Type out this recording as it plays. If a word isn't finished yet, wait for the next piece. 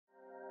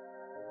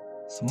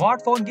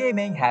Smartphone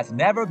gaming has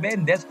never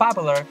been this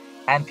popular,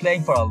 and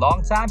playing for a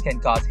long time can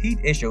cause heat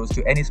issues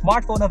to any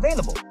smartphone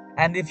available.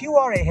 And if you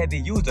are a heavy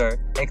user,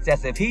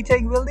 excessive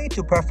heating will lead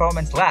to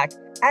performance lag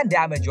and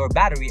damage your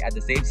battery at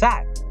the same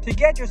time. To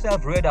get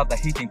yourself rid of the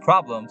heating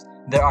problems,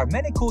 there are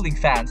many cooling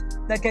fans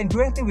that can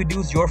greatly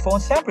reduce your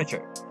phone's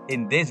temperature.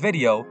 In this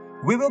video,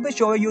 we will be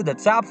showing you the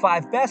top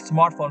 5 best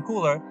smartphone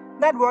cooler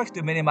that works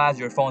to minimize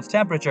your phone's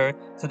temperature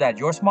so that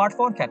your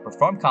smartphone can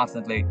perform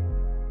constantly.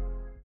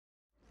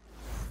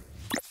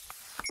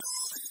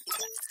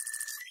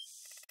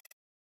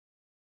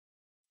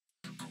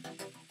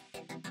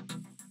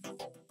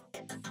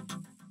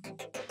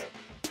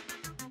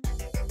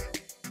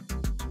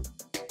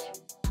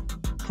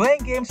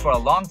 Playing games for a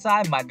long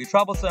time might be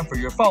troublesome for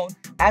your phone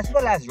as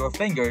well as your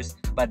fingers,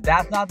 but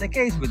that's not the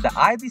case with the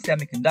Ivy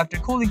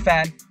semiconductor cooling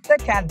fan that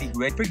can be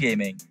great for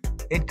gaming.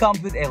 It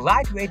comes with a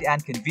lightweight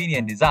and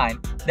convenient design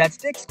that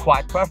sticks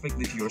quite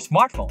perfectly to your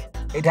smartphone.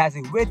 It has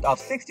a width of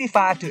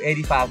 65 to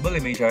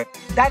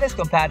 85mm that is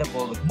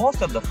compatible with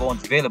most of the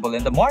phones available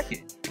in the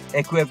market.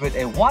 Equipped with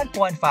a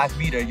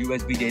 1.5-meter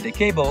USB data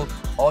cable,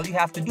 all you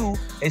have to do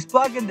is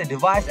plug in the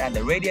device and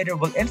the radiator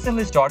will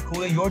instantly start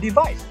cooling your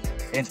device.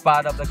 In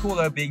spite of the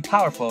cooler being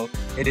powerful,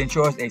 it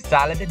ensures a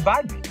silent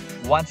environment.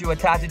 Once you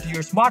attach it to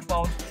your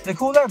smartphone, the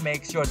cooler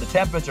makes sure the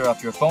temperature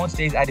of your phone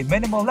stays at a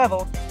minimal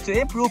level to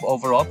improve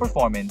overall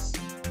performance.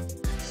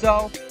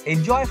 So,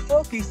 enjoy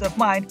full peace of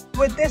mind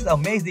with this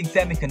amazing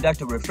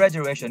semiconductor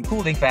refrigeration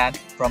cooling fan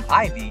from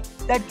Ivy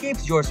that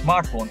keeps your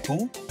smartphone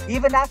cool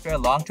even after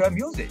long-term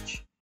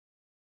usage.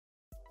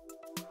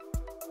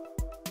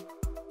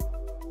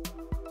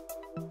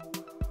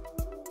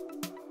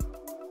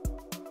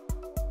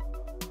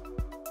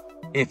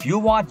 If you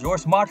want your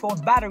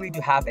smartphone's battery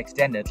to have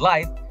extended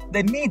life,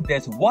 then meet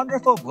this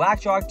wonderful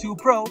Black Shark 2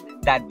 Pro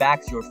that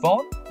backs your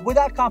phone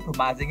without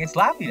compromising its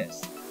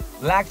liveliness.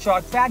 Black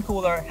Shark Fan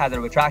Cooler has a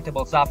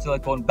retractable soft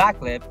silicone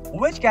backlip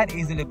which can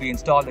easily be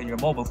installed in your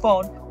mobile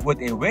phone with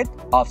a width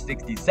of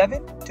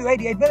 67 to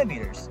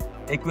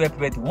 88mm. Equipped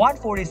with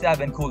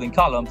 147 cooling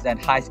columns and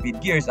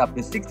high-speed gears up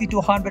to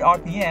 6200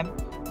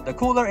 RPM, the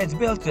cooler is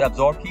built to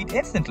absorb heat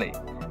instantly.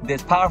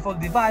 This powerful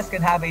device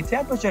can have a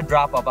temperature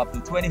drop of up to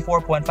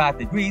 24.5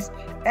 degrees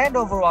and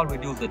overall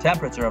reduce the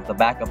temperature of the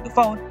back of the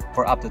phone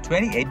for up to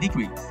 28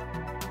 degrees.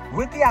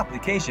 With the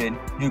application,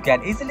 you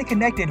can easily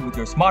connect it with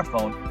your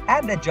smartphone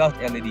and adjust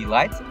LED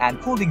lights and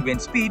cooling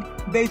wind speed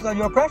based on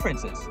your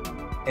preferences.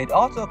 It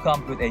also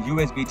comes with a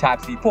USB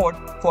Type-C port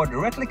for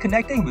directly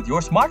connecting with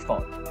your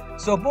smartphone.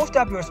 So boost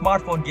up your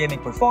smartphone gaming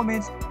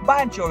performance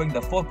by ensuring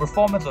the full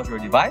performance of your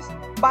device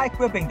by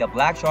equipping the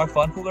Black Shark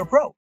Fan Cooler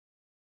Pro.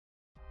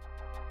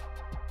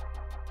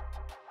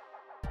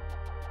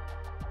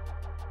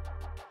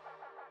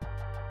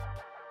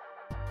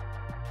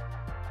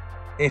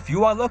 If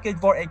you are looking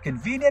for a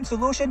convenient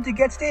solution to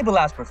get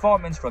stabilized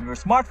performance from your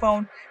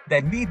smartphone,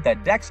 then meet the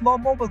Dexmo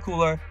Mobile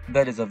Cooler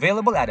that is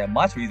available at a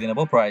much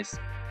reasonable price.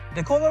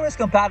 The cooler is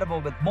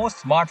compatible with most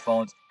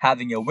smartphones,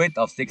 having a width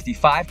of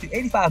 65 to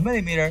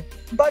 85mm,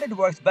 but it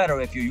works better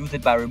if you use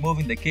it by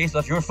removing the case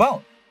of your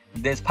phone.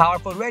 This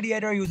powerful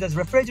radiator uses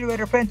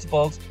refrigerator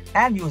principles,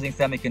 and using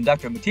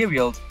semiconductor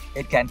materials,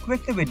 it can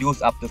quickly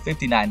reduce up to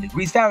 59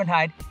 degrees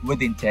Fahrenheit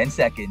within 10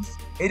 seconds.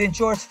 It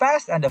ensures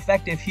fast and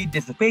effective heat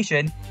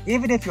dissipation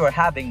even if you are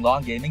having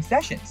long gaming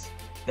sessions.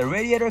 The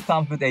radiator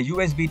comes with a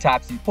USB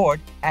Type-C port,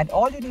 and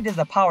all you need is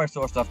a power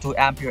source of 2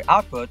 ampere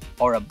output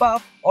or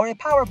above, or a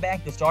power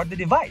bank to start the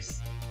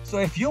device. So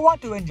if you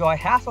want to enjoy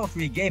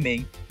hassle-free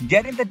gaming,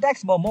 getting the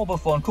Dexmo mobile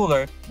phone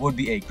cooler would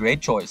be a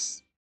great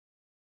choice.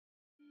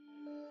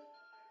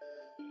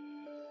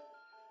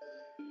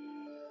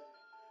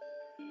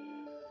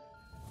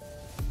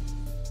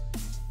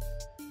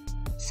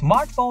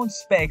 Smartphone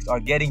specs are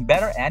getting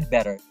better and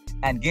better,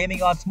 and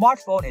gaming on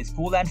smartphone is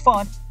cool and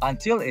fun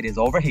until it is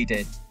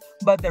overheated.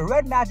 But the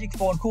Red Magic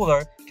Phone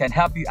Cooler can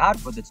help you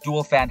out with its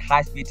dual-fan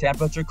high-speed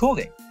temperature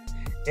cooling.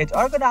 Its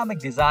ergonomic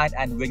design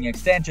and wing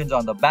extensions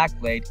on the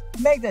backplate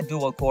make the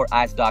dual-core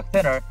ice dock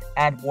thinner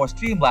and more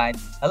streamlined,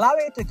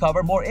 allowing it to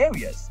cover more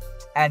areas.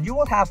 And you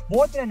will have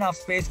more than enough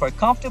space for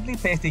comfortably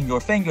placing your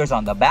fingers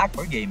on the back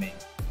for gaming.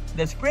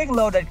 The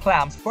spring-loaded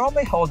clamps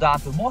firmly hold on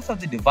to most of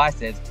the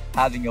devices,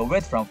 having a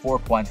width from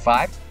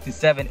 4.5 to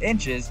 7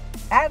 inches,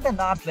 and the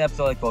non-slip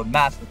silicone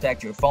mats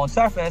protect your phone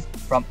surface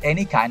from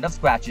any kind of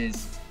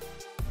scratches.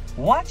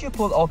 Once you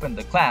pull open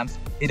the clamps,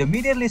 it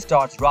immediately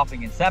starts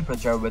dropping in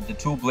temperature with the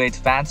 2-blade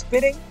fan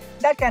spinning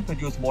that can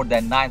produce more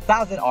than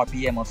 9,000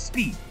 RPM of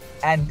speed,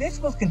 and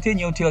this will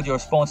continue till your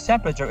phone's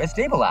temperature is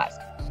stabilized.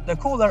 The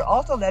cooler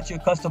also lets you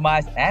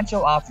customize and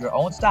show off your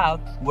own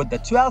style with the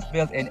 12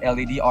 built-in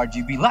LED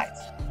RGB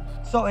lights.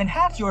 So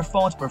enhance your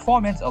phone's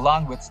performance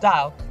along with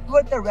style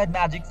with the Red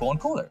Magic Phone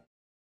Cooler.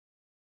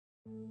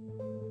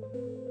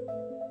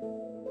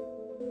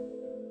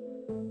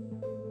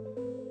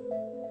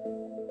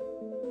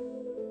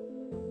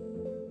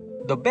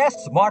 The best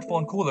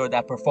smartphone cooler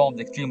that performs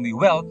extremely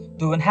well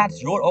to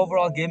enhance your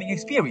overall gaming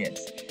experience.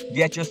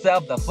 Get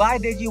yourself the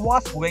FlyDigi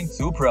Wasp Wing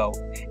 2 Pro,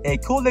 a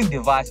cooling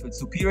device with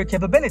superior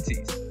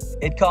capabilities.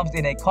 It comes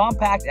in a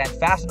compact and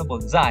fashionable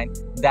design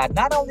that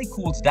not only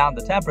cools down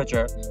the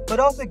temperature, but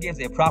also gives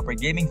a proper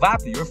gaming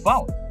vibe to your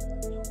phone.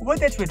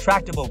 With its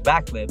retractable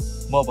backflip,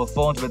 mobile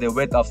phones with a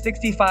width of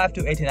 65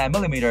 to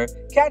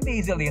 89mm can be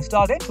easily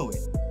installed into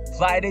it.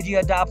 FlyDigi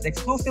adopts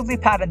exclusively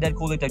patented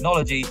cooling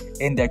technology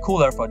in their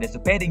cooler for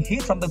dissipating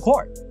heat from the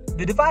cord.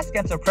 The device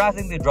can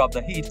surprisingly drop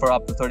the heat for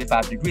up to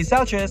 35 degrees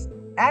Celsius,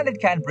 and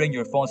it can bring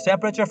your phone's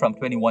temperature from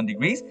 21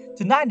 degrees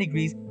to 9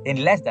 degrees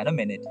in less than a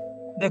minute.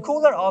 The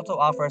cooler also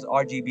offers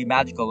RGB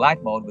magical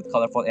light mode with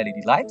colorful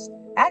LED lights,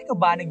 and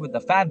combining with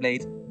the fan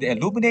blades, they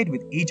illuminate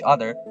with each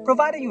other,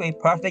 providing you a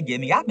perfect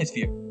gaming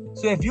atmosphere.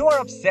 So if you are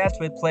obsessed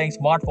with playing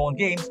smartphone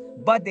games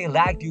but they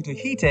lag due to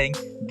heating,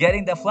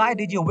 getting the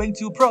FlyDigi Wing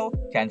 2 Pro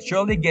can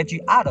surely get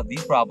you out of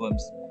these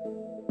problems.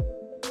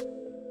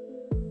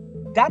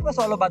 That was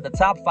all about the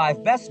top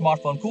 5 best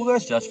smartphone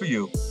coolers just for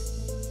you.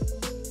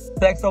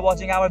 Thanks for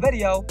watching our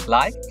video.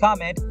 Like,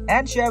 comment,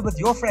 and share with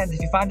your friends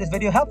if you find this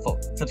video helpful.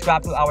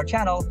 Subscribe to our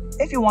channel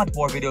if you want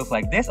more videos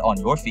like this on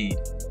your feed.